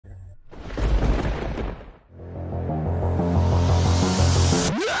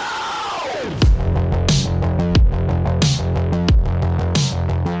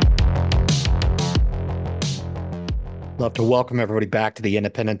Love to welcome everybody back to the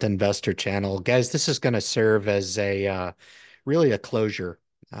Independent Investor channel. Guys, this is going to serve as a really a closure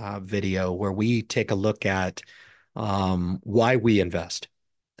video where we take a look at why we invest.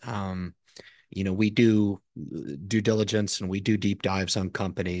 Um, we do due diligence and we do deep dives on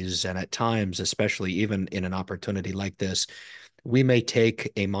companies. And at times, especially even in an opportunity like this, we may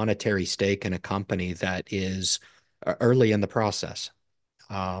take a monetary stake in a company that is early in the process.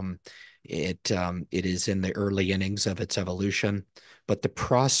 Um, it is in the early innings of its evolution, but the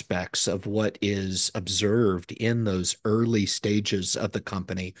prospects of what is observed in those early stages of the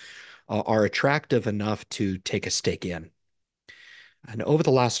company are attractive enough to take a stake in. And over the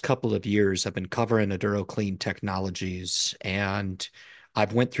last couple of years, I've been covering Aduro Clean Technologies, and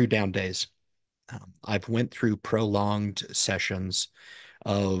I've went through down days. I've went through prolonged sessions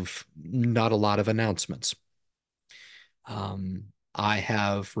of not a lot of announcements. I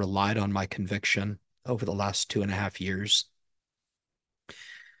have relied on my conviction over the last 2.5 years,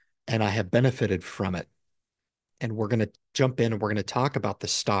 and I have benefited from it. And we're going to jump in and we're going to talk about the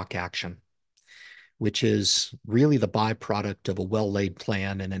stock action, which is really the byproduct of a well-laid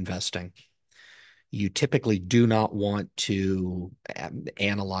plan in investing. You typically do not want to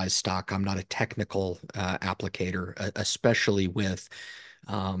analyze stock. I'm not a technical applicator, especially with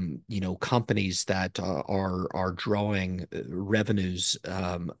companies that are drawing revenues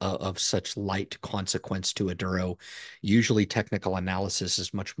of such light consequence to Aduro. Usually, technical analysis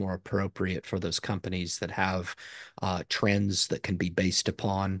is much more appropriate for those companies that have trends that can be based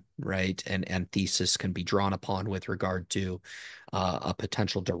upon, right? And thesis can be drawn upon with regard to a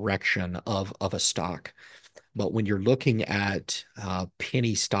potential direction of a stock. But when you're looking at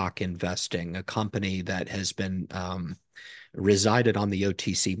penny stock investing, a company that has been resided on the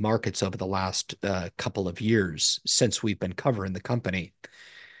OTC markets over the last couple of years since we've been covering the company,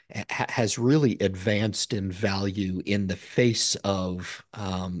 has really advanced in value in the face of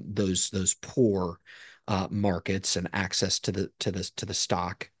those poor markets and access to the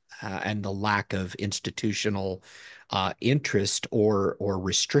stock and the lack of institutional interest or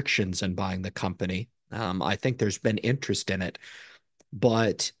restrictions in buying the company. I think there's been interest in it,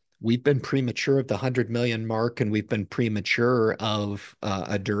 but we've been premature of the 100 million mark, and we've been premature of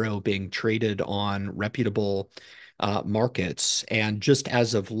Aduro being traded on reputable markets. And just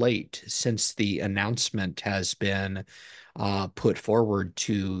as of late, since the announcement has been put forward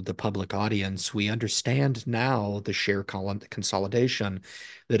to the public audience, we understand now the share consolidation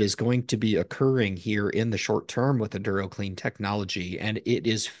that is going to be occurring here in the short term with Aduro Clean Technology. And it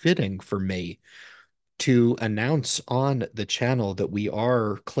is fitting for me to announce on the channel that we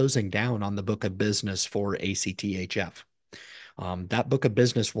are closing down on the book of business for ACTHF. That book of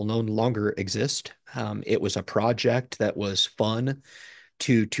business will no longer exist. It was a project that was fun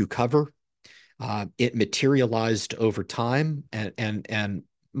to cover. It materialized over time, and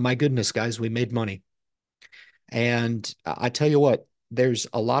my goodness, guys, we made money. And I tell you what, there's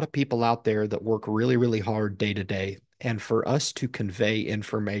a lot of people out there that work really, really hard day to day. And for us to convey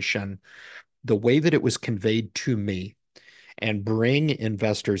information the way that it was conveyed to me and bring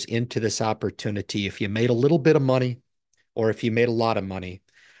investors into this opportunity, if you made a little bit of money or if you made a lot of money,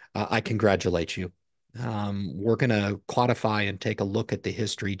 I congratulate you. We're going to quantify and take a look at the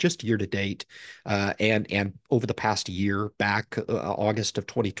history just year to date and over the past year, back August of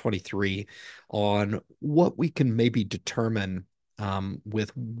 2023, on what we can maybe determine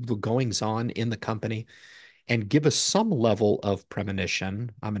with the goings on in the company and give us some level of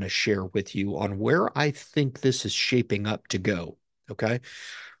premonition. I'm going to share with you on where I think this is shaping up to go. Okay.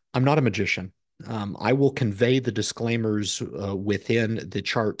 I'm not a magician. I will convey the disclaimers within the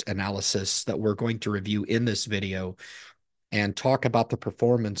chart analysis that we're going to review in this video and talk about the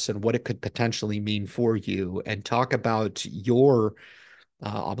performance and what it could potentially mean for you, and talk about your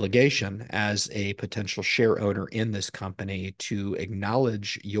obligation as a potential share owner in this company to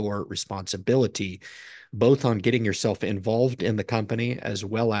acknowledge your responsibility, both on getting yourself involved in the company as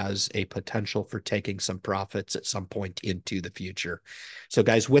well as a potential for taking some profits at some point into the future. So,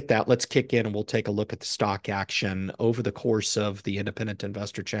 guys, with that, let's kick in and we'll take a look at the stock action over the course of the Independent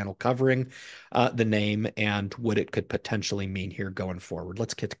Investor channel, covering the name and what it could potentially mean here going forward.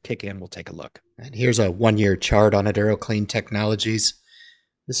 Let's kick in. We'll take a look. And here's a 1-year chart on Aduro Clean Technologies.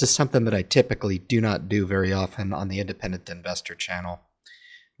 This is something that I typically do not do very often on the Independent Investor channel.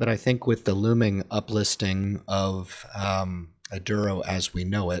 But I think with the looming uplisting of Aduro as we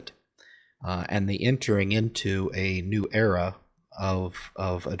know it, and the entering into a new era of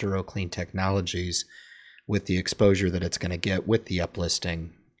Aduro Clean Technologies with the exposure that it's going to get with the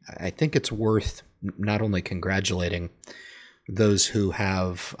uplisting, I think it's worth not only congratulating those who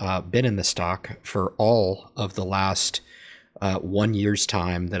have been in the stock for all of the last 1 year's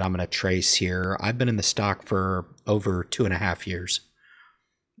time that I'm going to trace here. I've been in the stock for over 2.5 years.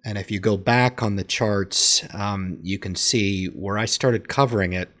 And if you go back on the charts, you can see where I started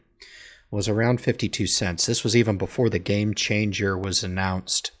covering it was around 52 cents. This was even before the game changer was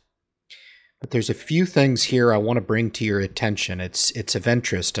announced. But there's a few things here I want to bring to your attention. It's of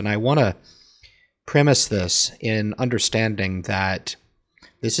interest, and I want to premise this in understanding that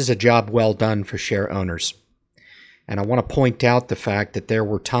this is a job well done for share owners. And I want to point out the fact that there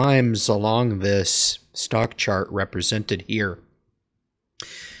were times along this stock chart represented here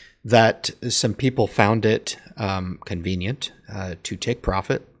that some people found it convenient to take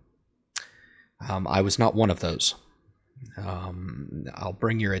profit. I was not one of those. I'll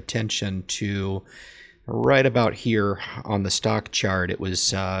bring your attention to right about here on the stock chart. It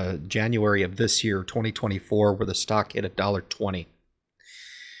was January of this year, 2024, where the stock hit $1.20.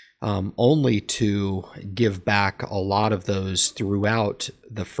 Only to give back a lot of those throughout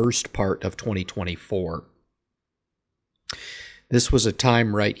the first part of 2024. This was a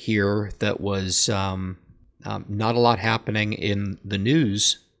time right here that was not a lot happening in the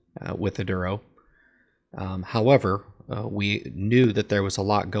news with Aduro. However, we knew that there was a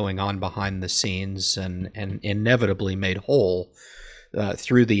lot going on behind the scenes, and inevitably made whole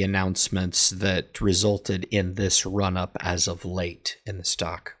through the announcements that resulted in this run-up as of late in the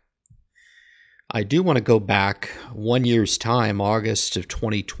stock. I do want to go back 1 year's time, August of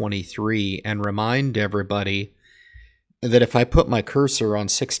 2023, and remind everybody that if I put my cursor on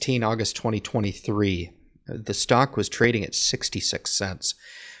 16 August 2023, the stock was trading at 66 cents.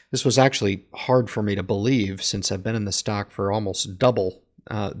 This was actually hard for me to believe, since I've been in the stock for almost double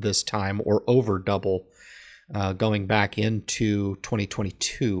this time, or over double, going back into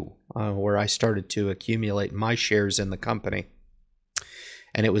 2022, where I started to accumulate my shares in the company.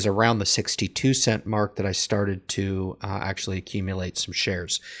 And it was around the 62 cent mark that I started to actually accumulate some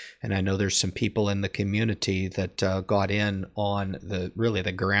shares. And I know there's some people in the community that got in on really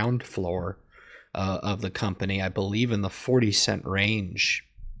the ground floor of the company, I believe in the 40 cent range.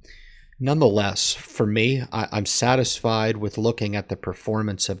 Nonetheless, for me, I'm satisfied with looking at the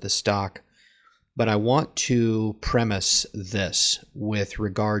performance of the stock, but I want to premise this with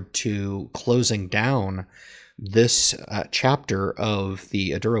regard to closing down this chapter of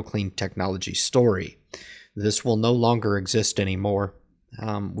the Aduro Clean Technologies story. This will no longer exist anymore.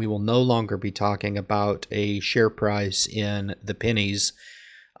 We will no longer be talking about a share price in the pennies,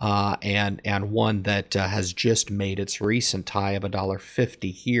 and one that has just made its recent high of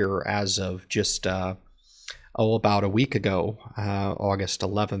 $1.50 here as of just about a week ago, August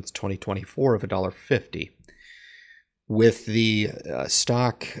 11th, 2024, of $1.50. With the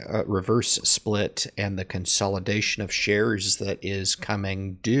stock reverse split and the consolidation of shares that is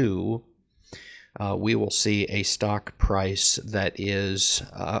coming due, we will see a stock price that is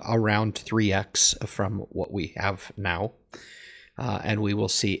around 3x from what we have now. And we will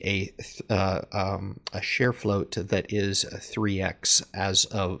see a share float that is 3x as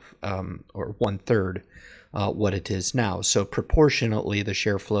of, or 1/3 what it is now. So proportionately, the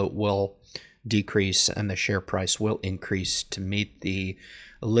share float will decrease and the share price will increase to meet the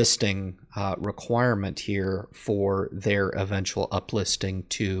listing requirement here for their eventual uplisting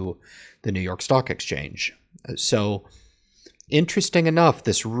to the New York Stock Exchange. So interesting enough,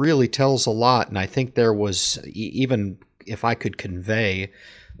 this really tells a lot, and I think there was, even if I could convey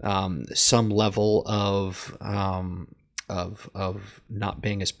some level of not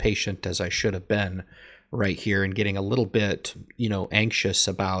being as patient as I should have been right here, and getting a little bit, anxious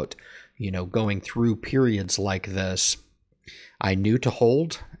about, going through periods like this. I knew to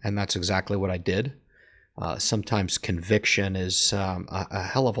hold, and that's exactly what I did. Sometimes conviction is a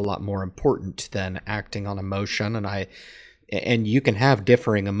hell of a lot more important than acting on emotion, and you can have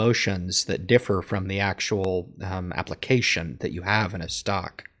differing emotions that differ from the actual application that you have in a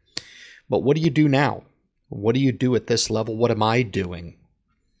stock. But what do you do now? What do you do at this level? What am I doing?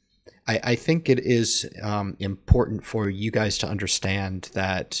 I think it is important for you guys to understand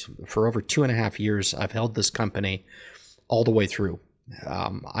that for over 2.5 years, I've held this company all the way through.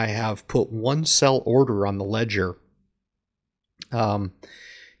 I have put one sell order on the ledger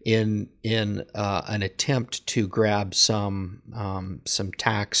in an attempt to grab some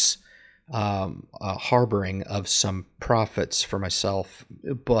tax harboring of some profits for myself,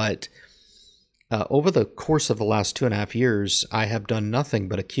 but over the course of the last 2.5 years, I have done nothing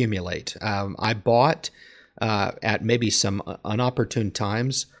but accumulate. I bought at maybe some inopportune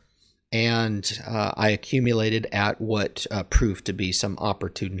times, and I accumulated at what proved to be some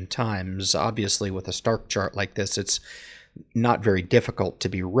opportune times. Obviously, with a stock chart like this, it's not very difficult to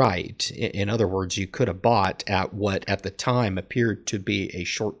be right. In other words, you could have bought at what at the time appeared to be a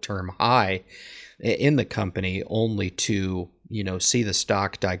short-term high in the company, only to, see the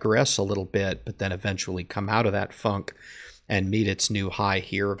stock digress a little bit, but then eventually come out of that funk and meet its new high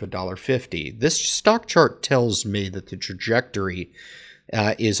here of $1.50. This stock chart tells me that the trajectory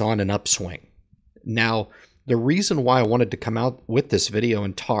is on an upswing. Now, the reason why I wanted to come out with this video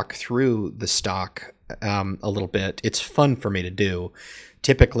and talk through the stock a little bit, it's fun for me to do.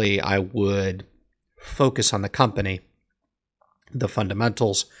 Typically, I would focus on the company, the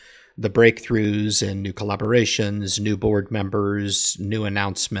fundamentals, the breakthroughs and new collaborations, new board members, new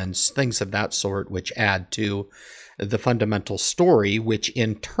announcements, things of that sort, which add to the fundamental story, which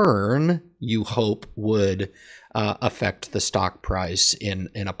in turn you hope would affect the stock price in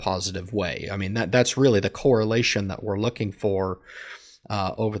a positive way. I mean, that's really the correlation that we're looking for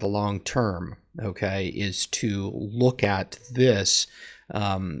over the long term, okay, is to look at this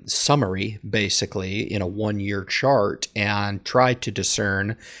summary basically in a 1-year chart and try to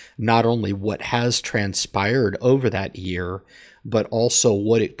discern not only what has transpired over that year, but also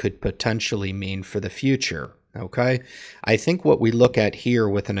what it could potentially mean for the future. Okay, I think what we look at here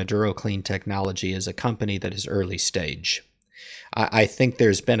with an Aduro Clean Technology is a company that is early stage. I think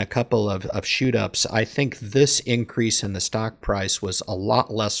there's been a couple of shoot-ups. I think this increase in the stock price was a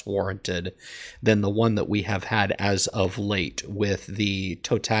lot less warranted than the one that we have had as of late with the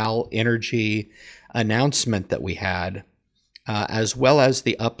Total Energy announcement that we had, as well as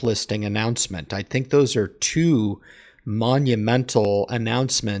the uplisting announcement. I think those are two monumental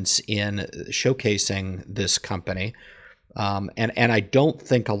announcements in showcasing this company. And I don't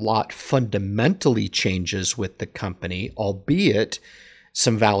think a lot fundamentally changes with the company, albeit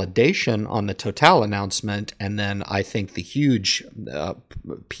some validation on the Total announcement. And then I think the huge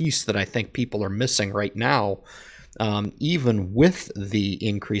piece that I think people are missing right now, even with the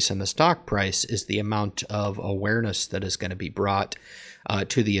increase in the stock price, is the amount of awareness that is going to be brought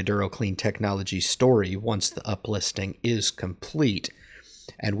to the Aduro Clean Technology story once the uplisting is complete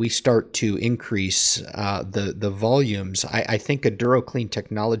and we start to increase the volumes. I think Aduro Clean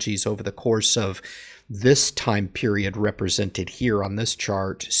Technologies over the course of this time period represented here on this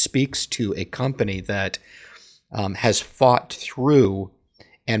chart speaks to a company that has fought through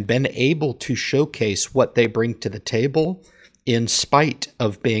and been able to showcase what they bring to the table in spite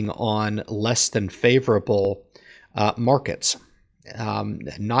of being on less than favorable markets.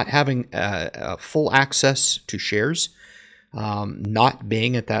 Not having full access to shares, not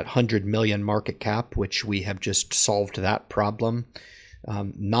being at that 100 million market cap, which we have just solved that problem,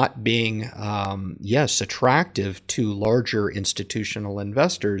 not being, yes, attractive to larger institutional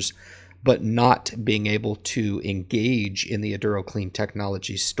investors, but not being able to engage in the Aduro Clean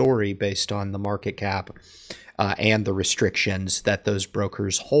Technology story based on the market cap and the restrictions that those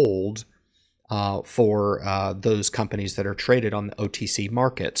brokers hold for those companies that are traded on the OTC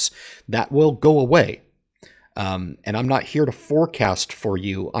markets. That will go away. And I'm not here to forecast for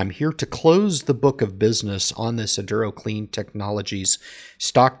you. I'm here to close the book of business on this Aduro Clean Technologies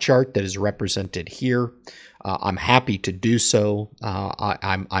stock chart that is represented here. I'm happy to do so.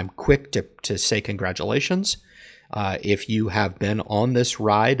 I'm quick to say congratulations. If you have been on this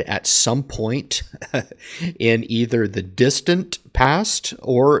ride at some point in either the distant past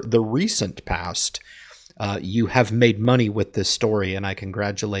or the recent past, you have made money with this story, and I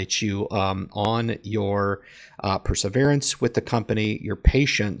congratulate you on your perseverance with the company, your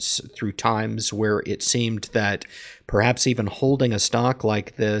patience through times where it seemed that perhaps even holding a stock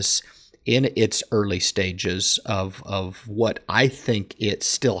like this in its early stages of what I think it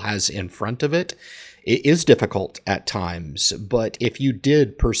still has in front of it, it is difficult at times, but if you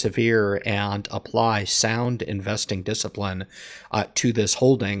did persevere and apply sound investing discipline to this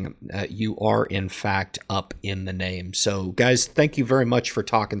holding, you are in fact up in the name. So guys, thank you very much for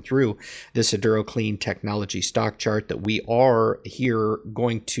talking through this Aduro Clean Technology stock chart that we are here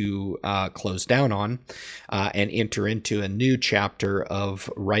going to close down on and enter into a new chapter of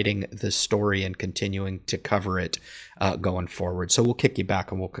writing this story and continuing to cover it going forward. So we'll kick you back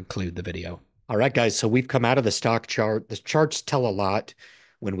and we'll conclude the video. All right, guys, so we've come out of the stock chart. The charts tell a lot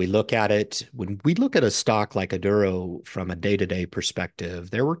when we look at it. When we look at a stock like Aduro from a day-to-day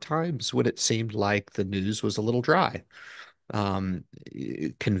perspective, there were times when it seemed like the news was a little dry.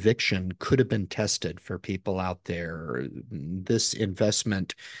 Conviction could have been tested for people out there. This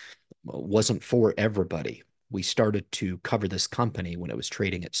investment wasn't for everybody. We started to cover this company when it was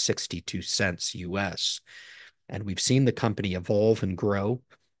trading at 62 cents US, and we've seen the company evolve and grow.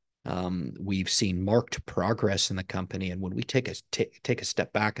 We've seen marked progress in the company, and when we take a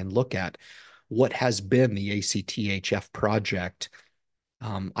step back and look at what has been the ACTHF project.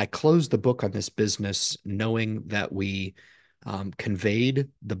 I closed the book on this business knowing that we conveyed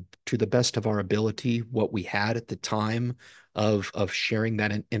to the best of our ability what we had at the time of sharing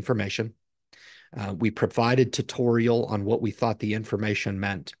that information. We provided tutorial on what we thought the information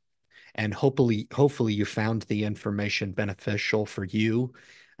meant, and hopefully you found the information beneficial for you,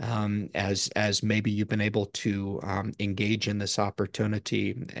 as maybe you've been able to engage in this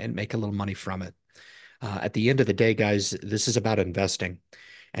opportunity and make a little money from it. At the end of the day, guys, this is about investing,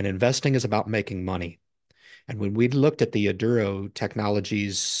 and investing is about making money. And when we looked at the Aduro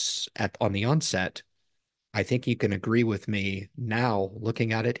technologies on the onset, I think you can agree with me now,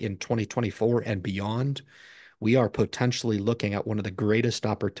 looking at it in 2024 and beyond, we are potentially looking at one of the greatest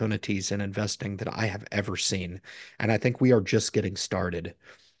opportunities in investing that I have ever seen. And I think we are just getting started.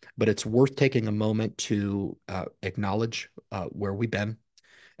 But it's worth taking a moment to acknowledge where we've been,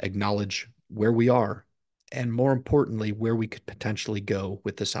 acknowledge where we are, and more importantly, where we could potentially go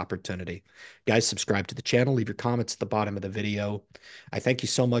with this opportunity. Guys, subscribe to the channel, leave your comments at the bottom of the video. I thank you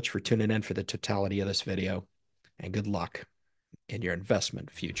so much for tuning in for the totality of this video, and good luck in your investment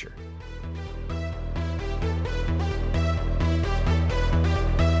future.